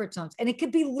our comfort zones. And it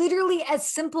could be literally as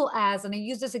simple as, and I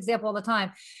use this example all the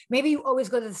time, maybe you always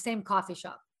go to the same coffee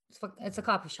shop. It's a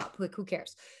coffee shop. Like, who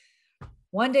cares?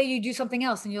 One day you do something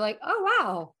else and you're like, oh,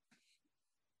 wow,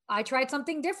 I tried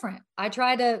something different. I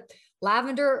tried a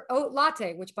lavender oat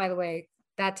latte, which by the way,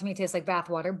 that to me tastes like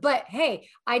bathwater. But hey,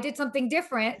 I did something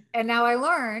different and now I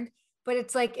learned. But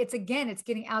it's like, it's again, it's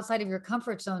getting outside of your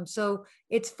comfort zone. So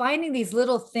it's finding these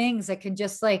little things that can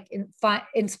just like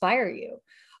inspire you.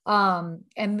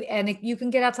 You can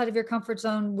get outside of your comfort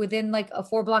zone within like a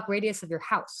 4 block radius of your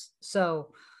house.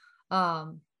 So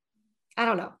um, I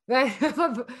don't know.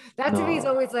 That to me is No,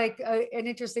 always like an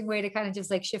interesting way to kind of just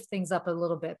like shift things up a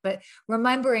little bit. But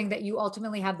remembering that you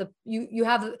ultimately have you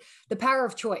have the power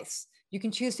of choice. You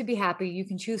can choose to be happy. You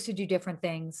can choose to do different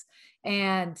things,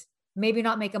 and maybe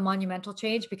not make a monumental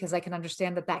change because I can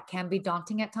understand that that can be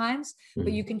daunting at times.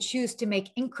 But you can choose to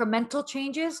make incremental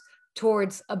changes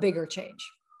towards a bigger change.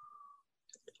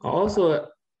 also,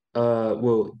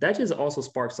 well, that just also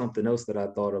sparked something else that I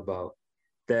thought about.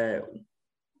 That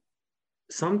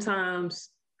sometimes,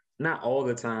 not all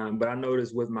the time, but I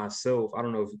noticed with myself, I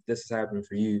don't know if this has happened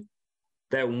for you,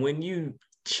 that when you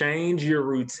change your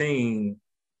routine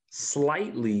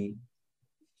slightly,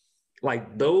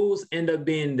 like those end up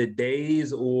being the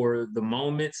days or the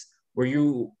moments where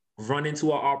you run into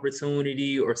an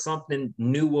opportunity or something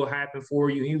new will happen for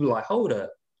you. And you be like, hold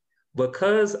up,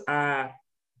 because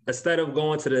instead of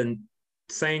going to the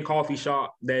same coffee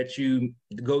shop that you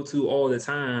go to all the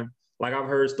time, like I've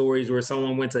heard stories where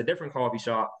someone went to a different coffee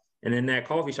shop and in that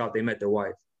coffee shop they met their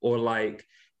wife, or like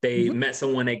they Mhm. met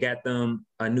someone that got them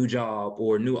a new job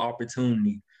or a new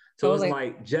opportunity. So it's Totally.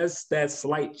 like just that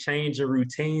slight change in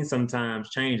routine sometimes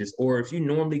changes. Or if you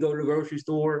normally go to the grocery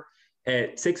store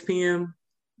at 6 p.m.,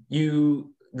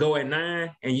 you go at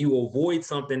 9 and you avoid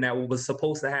something that was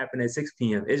supposed to happen at 6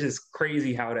 p.m. It's just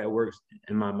crazy how that works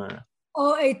in my mind.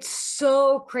 Oh, it's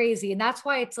so crazy. And that's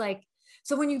why it's like,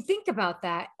 so when you think about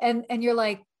that and you're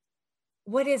like,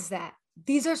 what is that?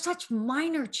 These are such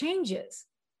minor changes.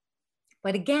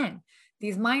 But again,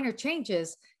 these minor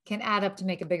changes can add up to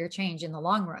make a bigger change in the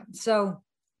long run. So,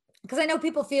 because I know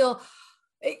people feel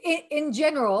in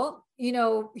general, you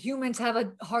know, humans have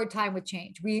a hard time with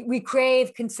change. We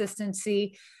crave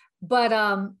consistency, but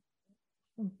and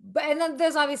then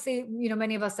there's obviously, you know,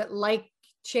 many of us that like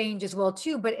change as well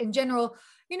too, but in general,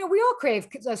 you know, we all crave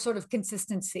a sort of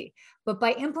consistency. But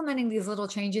by implementing these little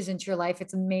changes into your life,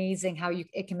 it's amazing how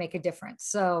it can make a difference.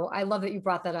 So I love that you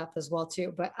brought that up as well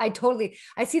too. But I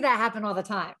see that happen all the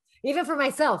time, even for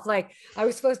myself. Like, I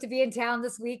was supposed to be in town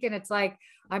this week and it's like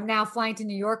I'm now flying to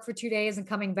New York for 2 days and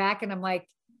coming back, and I'm like,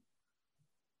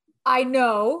 I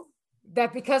know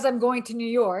that because I'm going to New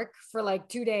York for like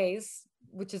 2 days,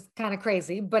 which is kind of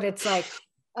crazy, but it's like,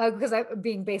 because I'm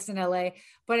being based in LA,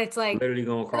 but it's like, Literally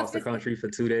going across that's the just, country for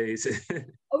 2 days.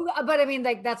 but I mean,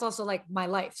 like, that's also like my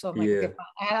life. So I'm like, okay,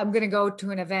 Yeah. fine. I'm going to go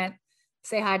to an event,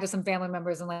 say hi to some family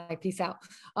members and like, peace out.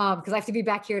 Because I have to be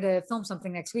back here to film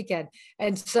something next weekend.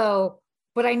 And so,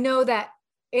 but I know that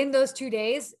in those 2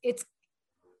 days,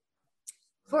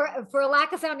 for a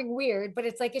lack of sounding weird, but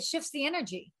it's like it shifts the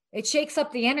energy. It shakes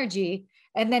up the energy.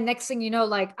 And then next thing you know,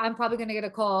 like I'm probably going to get a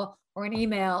call or an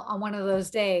email on one of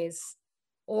those days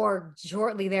or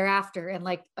shortly thereafter. And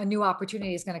like a new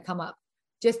opportunity is going to come up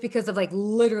just because of like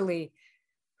literally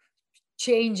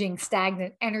changing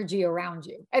stagnant energy around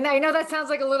you. And I know that sounds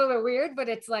like a little bit weird, but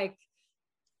it's like,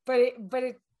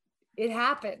 it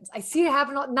happens. I see it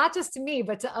happen, not just to me,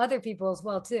 but to other people as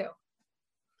well too.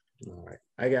 All right.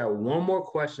 I got one more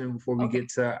question before we get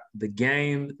to the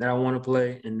game that I want to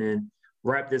play and then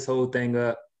wrap this whole thing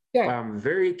up. Sure. I'm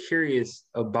very curious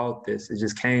about this. It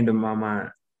just came to my mind.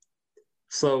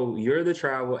 So you're the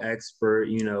travel expert,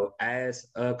 you know, as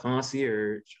a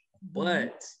concierge,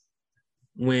 but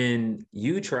when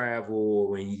you travel,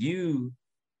 when you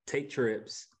take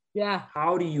trips, yeah,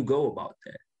 how do you go about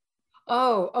that?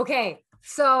 Oh, okay.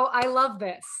 So I love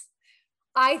this.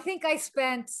 I think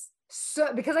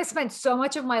because I spent so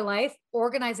much of my life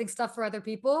organizing stuff for other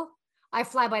people, I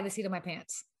fly by the seat of my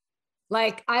pants.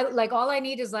 Like all I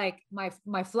need is like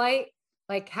my flight,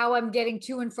 like how I'm getting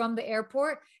to and from the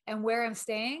airport and where I'm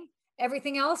staying.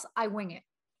 Everything else, I wing it.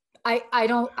 I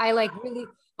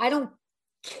don't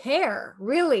care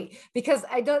really because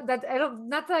not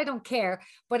that I don't care,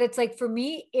 but it's like for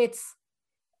me, it's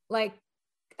like,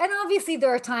 and obviously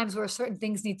there are times where certain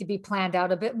things need to be planned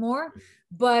out a bit more,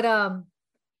 but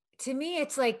to me,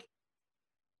 it's like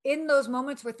in those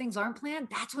moments where things aren't planned,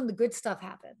 that's when the good stuff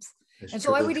happens. That's and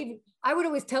true. So I would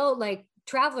always tell like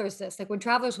travelers this, like when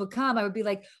travelers would come, I would be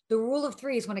like, the rule of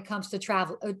threes when it comes to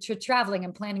traveling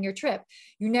and planning your trip,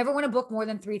 you never want to book more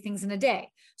than 3 things in a day.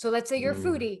 So let's say you're a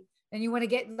foodie and you want to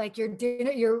get like your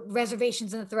dinner, your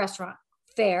reservations in the restaurant.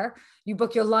 Fair. You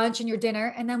book your lunch and your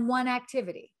dinner and then 1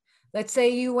 activity. Let's say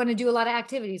you want to do a lot of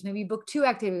activities. Maybe you book 2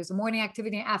 activities, a morning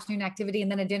activity, an afternoon activity,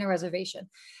 and then a dinner reservation.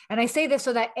 And I say this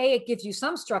so that it gives you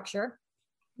some structure.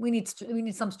 We need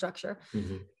some structure.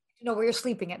 Mm-hmm. You know where you're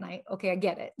sleeping at night. Okay, I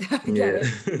get it. I get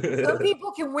it. Some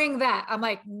people can wing that. I'm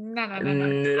like, no.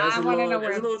 That's a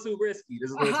little too risky.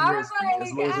 That's a little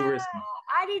too risky.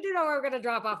 I need to know where I'm going to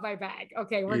drop off my bag.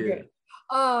 Okay, we're good.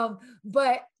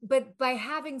 But by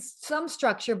having some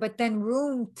structure, but then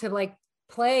room to like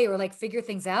play or like figure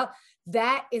things out,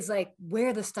 that is like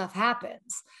where the stuff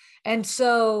happens. And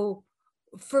so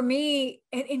for me,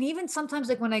 and even sometimes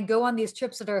like when I go on these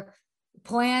trips that are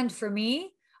planned for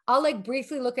me, I'll like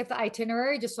briefly look at the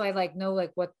itinerary just so I like know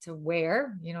like what to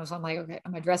wear, you know, so I'm like, okay,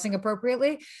 am I dressing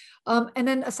appropriately? And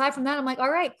then aside from that, I'm like, all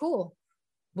right, cool.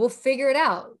 We'll figure it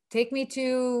out. Take me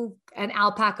to an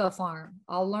alpaca farm.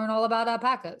 I'll learn all about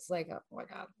alpacas. Like, oh my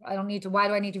God, why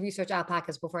do I need to research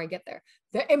alpacas before I get there?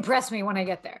 They impress me when I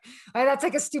get there. That's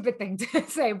like a stupid thing to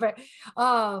say, but,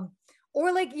 or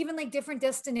like even like different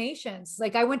destinations.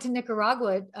 Like I went to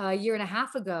Nicaragua a year and a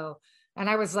half ago and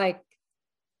I was like,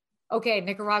 okay,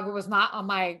 Nicaragua was not on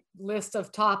my list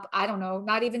of top, I don't know,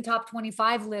 not even top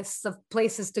 25 lists of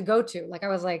places to go to. Like I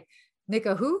was like,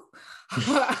 Nika who?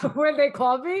 When they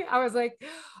called me, I was like,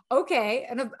 okay.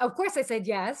 And of course I said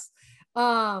yes.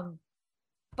 By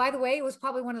the way, it was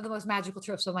probably one of the most magical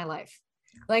trips of my life.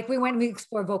 Like we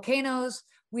explored volcanoes.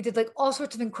 We did like all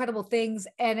sorts of incredible things.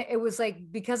 And it was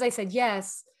like, because I said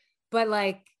yes, but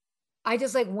like, I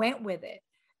just like went with it.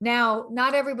 Now,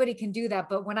 not everybody can do that,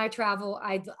 but when I travel,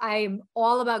 I'm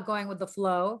all about going with the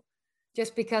flow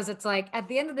just because it's like, at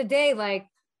the end of the day, like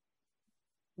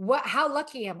how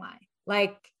lucky am I?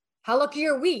 Like, how lucky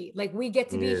are we? Like we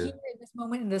get to be here in this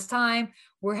moment, in this time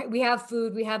where we have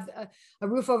food, we have a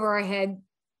roof over our head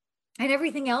and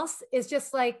everything else is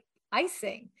just like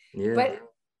icing. Yeah. But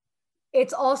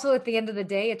it's also at the end of the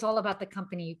day, it's all about the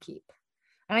company you keep.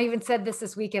 And I even said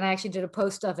this week, and I actually did a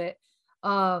post of it,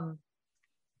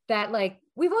 that like,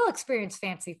 we've all experienced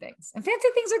fancy things and fancy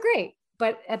things are great.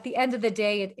 But at the end of the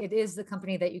day, it is the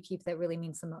company that you keep that really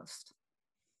means the most.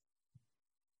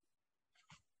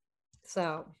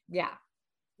 So, yeah.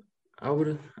 I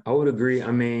would agree.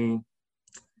 I mean,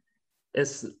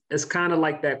 it's kind of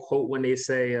like that quote when they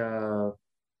say,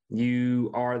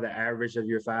 you are the average of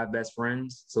your 5 best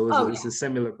friends. So it's a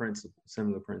similar principle.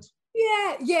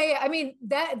 Yeah. I mean,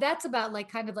 that's about like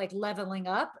kind of like leveling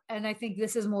up. And I think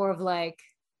this is more of like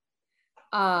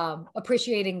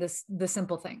appreciating the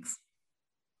simple things.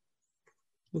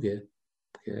 Okay.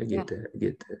 I get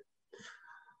that.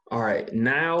 All right,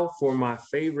 now for my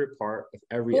favorite part of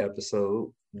every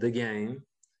episode, the game.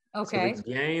 Okay. So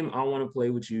the game I want to play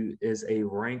with you is a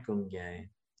rank 'em game.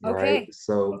 Okay. Right?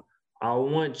 So I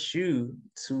want you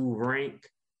to rank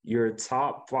your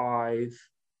top 5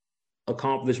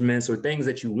 accomplishments or things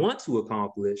that you want to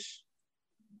accomplish,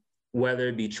 whether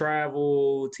it be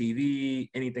travel, TV,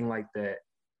 anything like that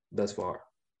thus far.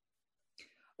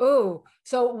 Oh,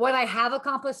 so what I have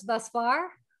accomplished thus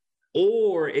far?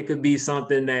 Or it could be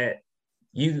something that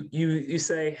you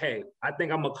say, hey, I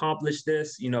think I'm accomplish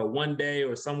this, one day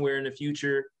or somewhere in the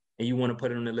future, and you want to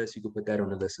put it on the list, you can put that on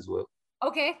the list as well.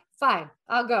 Okay, fine.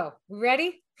 I'll go.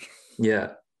 Ready?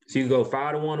 Yeah. So you go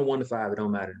 5-1 or 1-5. It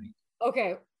don't matter to me.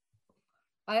 Okay.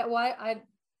 I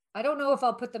don't know if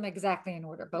I'll put them exactly in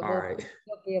order, but All right.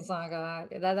 it's not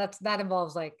that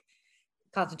involves like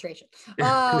concentration.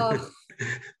 Or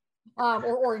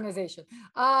organization.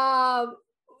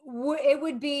 It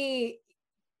would be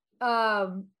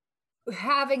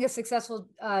having a successful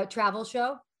travel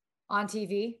show on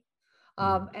TV,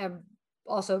 and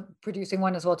also producing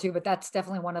one as well too, but that's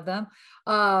definitely one of them.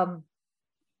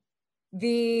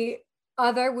 The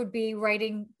other would be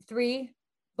writing 3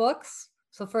 books.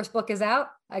 So first book is out.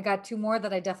 I got 2 more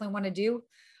that I definitely want to do.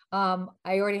 I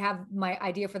already have my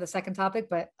idea for the second topic,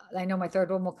 but I know my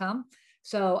third one will come.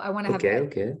 So I want to have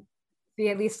be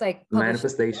at least like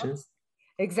manifestation.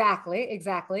 Exactly.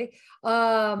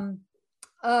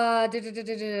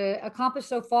 Accomplished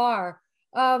so far.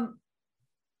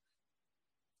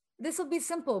 This will be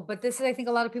simple, but this is, I think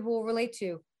a lot of people will relate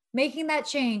to. Making that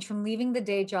change from leaving the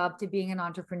day job to being an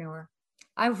entrepreneur.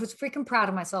 I was freaking proud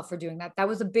of myself for doing that. That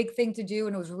was a big thing to do,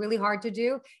 and it was really hard to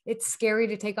do. It's scary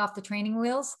to take off the training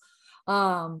wheels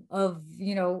but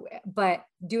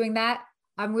doing that,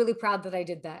 I'm really proud that I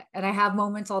did that. And I have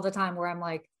moments all the time where I'm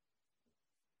like,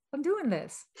 I'm doing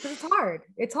this because it's hard.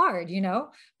 It's hard,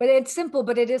 but it's simple,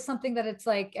 but it is something that it's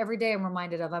like every day I'm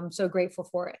reminded of. I'm so grateful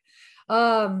for it.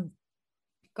 I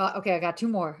got 2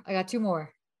 more.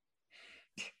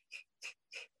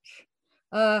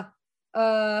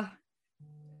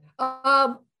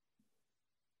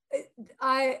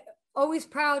 I always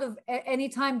proud of any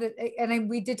time that, and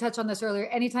we did touch on this earlier,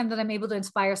 anytime that I'm able to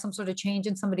inspire some sort of change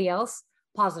in somebody else,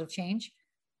 positive change,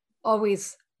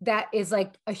 always, that is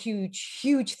like a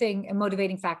huge thing and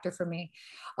motivating factor for me.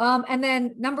 And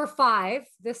then number 5,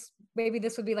 this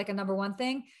would be like a number 1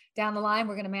 thing down the line.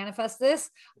 We're going to manifest this.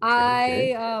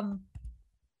 Okay.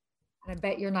 I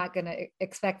bet you're not going to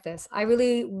expect this. I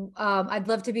really, I'd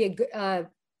love to be a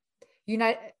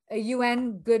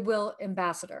UN Goodwill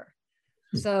Ambassador.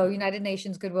 So United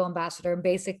Nations Goodwill Ambassador, and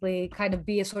basically kind of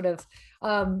be a sort of,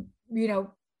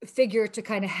 figure to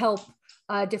kind of help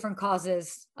different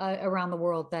causes around the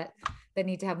world that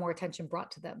need to have more attention brought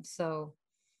to them. So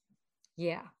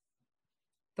yeah,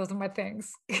 those are my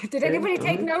things. Did anybody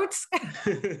take notes?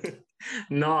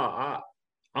 No,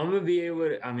 I'm going to be able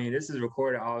to, this is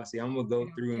recorded, obviously. I'm going to go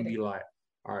through and be like,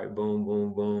 all right, boom,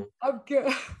 boom, boom.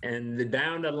 Okay. And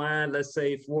down the line, let's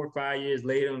say 4 or 5 years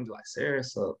later, I'm like, Sarah,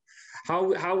 so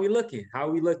how we looking? How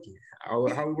we working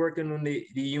on the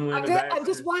UN? I'm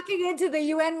just walking into the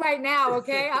UN right now,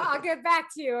 okay? I'll get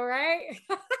back to you, all right?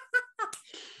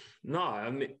 No,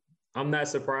 I'm not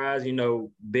surprised,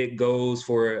 big goals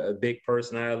for a big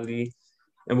personality.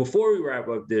 And before we wrap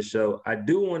up this show, I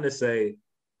do want to say,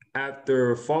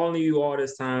 after following you all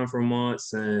this time for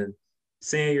months and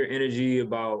seeing your energy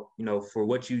about, for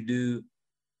what you do,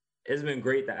 it's been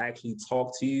great to actually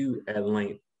talk to you at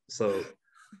length. So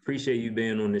appreciate you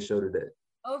being on this show today.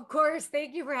 Of course.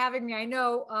 Thank you for having me. I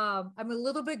know I'm a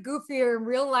little bit goofier in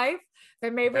real life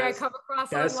than maybe I come across.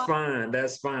 That's fine.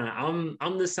 That's fine.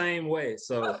 I'm the same way.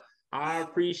 So I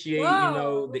appreciate,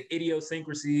 the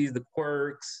idiosyncrasies, the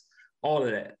quirks, all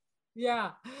of that.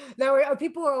 Yeah.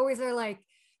 People are always like,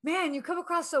 man, you come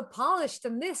across so polished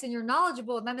and this, and you're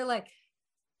knowledgeable. And then they're like,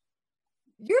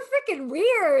 you're freaking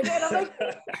weird. And I'm like,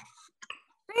 thank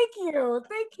you.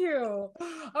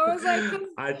 I was like,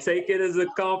 I take it as a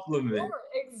compliment.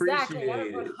 Exactly.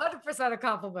 100% a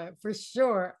compliment for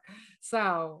sure.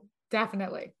 So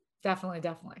definitely.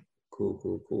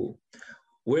 Cool.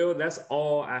 Well, that's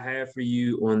all I have for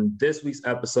you on this week's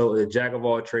episode of the Jack of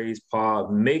All Trades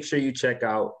pod. Make sure you check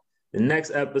out the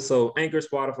next episode, Anchor,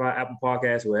 Spotify, Apple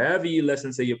Podcasts, wherever you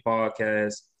listen to your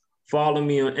podcast. Follow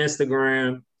me on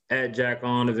Instagram at Jack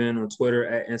Onovan, on Twitter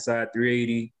at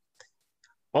Inside380.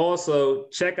 Also,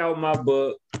 check out my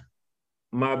book,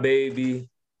 my baby,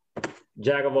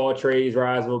 Jack of All Trades,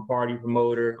 Rise of a Party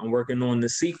Promoter. I'm working on the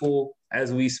sequel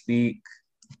as we speak.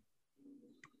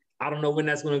 I don't know when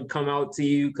that's going to come out to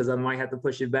you because I might have to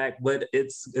push it back, but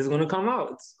it's going to come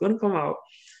out. It's going to come out.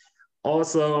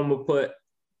 Also, I'm going to put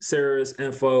Sarah's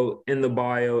info in the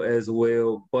bio as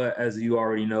well, but as you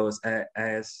already know, it's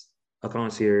as a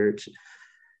concierge.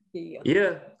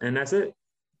 Yeah, and that's it.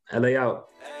 LA out.